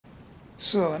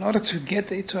So in order to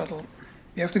get a turtle,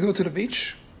 you have to go to the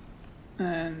beach,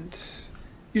 and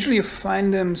usually you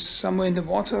find them somewhere in the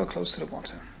water or close to the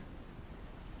water.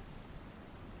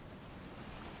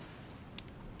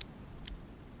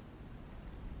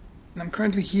 And I'm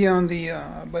currently here on the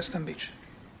western beach.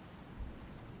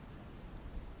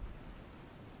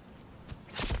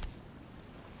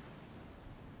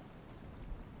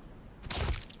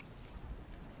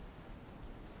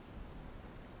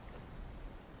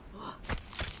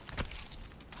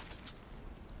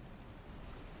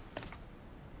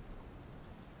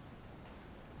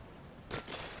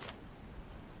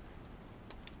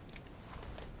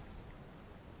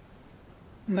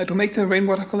 Now to make the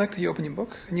rainwater collector, you open your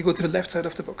book and you go to the left side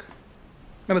of the book.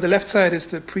 Remember, the left side is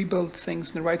the pre-built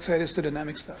things and the right side is the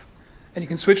dynamic stuff. And you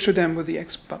can switch to them with the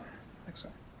X button, like so.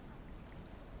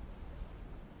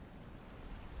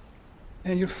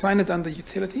 And you'll find it under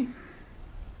Utility,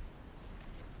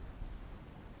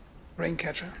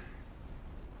 Raincatcher.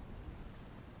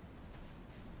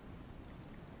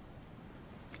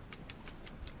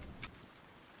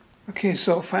 Okay,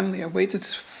 so finally I waited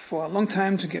for a long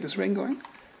time to get this rain going.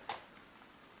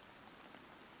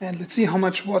 And let's see how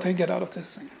much water you get out of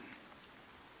this thing.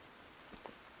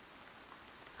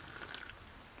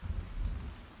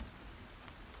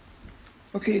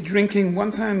 Okay, drinking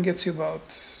one time gets you about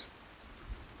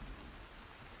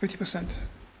 50%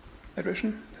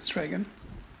 hydration. Let's try again.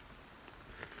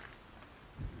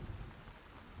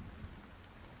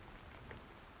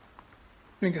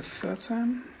 Drink a third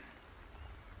time.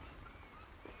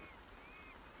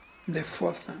 And the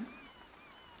fourth time.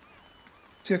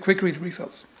 See a quick read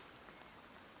refills.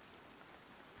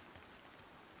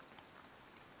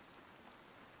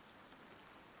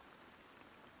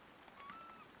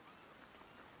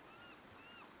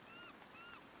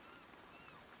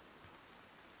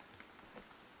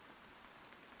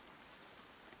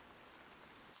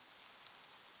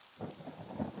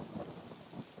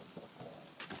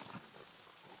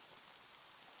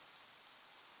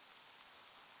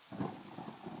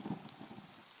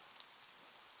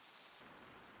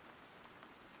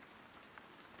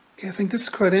 Okay, I think this is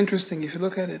quite interesting if you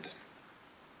look at it.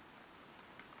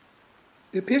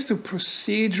 It appears to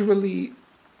procedurally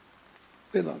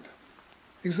build up.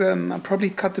 Because I'll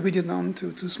probably cut the video down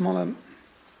to smaller,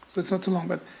 so it's not too long,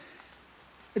 but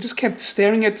I just kept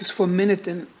staring at this for a minute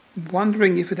and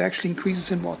wondering if it actually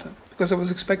increases in water. Because I was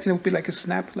expecting it would be like a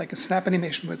snap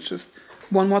animation, where it's just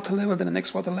one water level, then the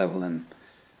next water level,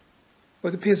 but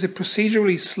it appears it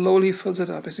procedurally slowly fills it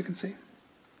up, as you can see.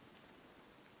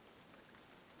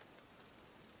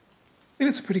 I think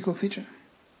it's a pretty cool feature.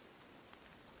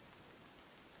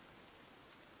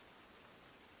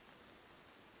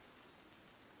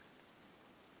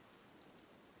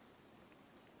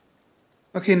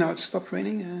 Okay, now it's stopped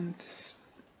raining, and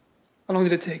how long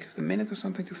did it take? A minute or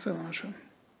something to fill? I'm not sure.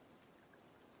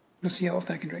 Let's see how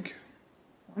often I can drink.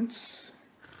 Once.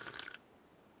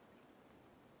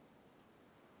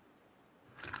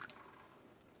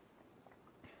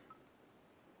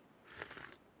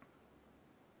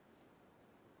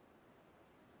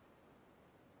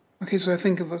 Okay, so I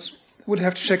think it was, I would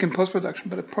have to check in post-production,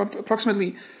 but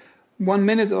approximately 1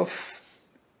 minute of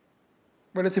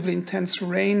relatively intense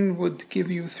rain would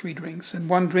give you 3 drinks, and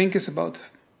 1 drink is about,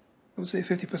 I would say,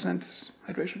 50%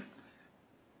 hydration.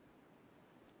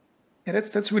 Yeah,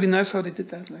 that's really nice how they did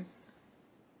that. Like,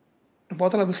 the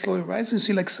water level slowly rises, and you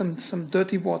see like some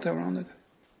dirty water around it.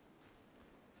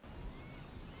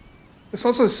 There's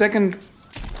also a second,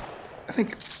 I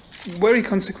think, very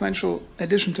consequential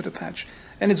addition to the patch.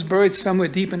 And it's buried somewhere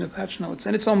deep in the patch notes,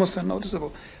 and it's almost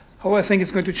unnoticeable. However, I think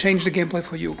it's going to change the gameplay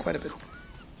for you quite a bit.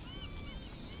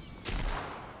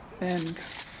 And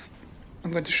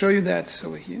I'm going to show you that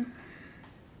over here.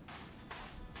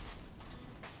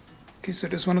 Okay, so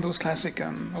there's one of those classic,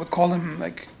 I would call them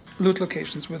like loot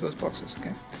locations with those boxes,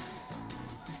 okay?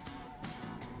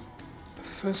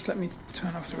 First, let me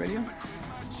turn off the radio.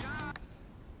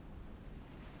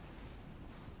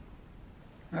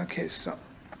 Okay, so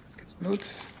let's get some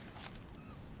loot.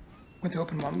 I'm going to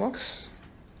open one box.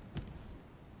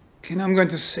 Okay, now I'm going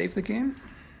to save the game.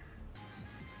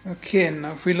 Okay,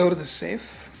 now I've reloaded the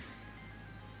save.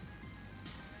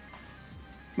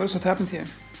 Notice what happened here.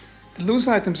 The loose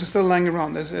items are still lying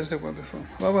around as they were before.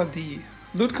 However, the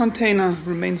loot container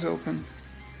remains open.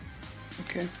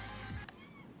 Okay.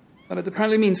 But it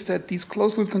apparently means that these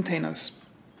closed loot containers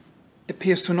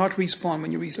appears to not respawn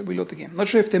when you reload the game. Not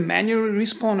sure if they manually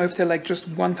respawn or if they're like just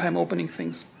one-time opening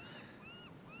things.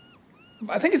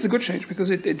 I think it's a good change because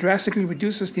it drastically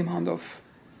reduces the amount of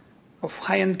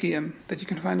high-end gear that you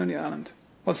can find on the island,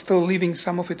 while still leaving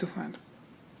some of it to find.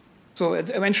 So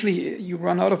eventually you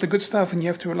run out of the good stuff and you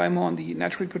have to rely more on the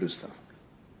naturally produced stuff.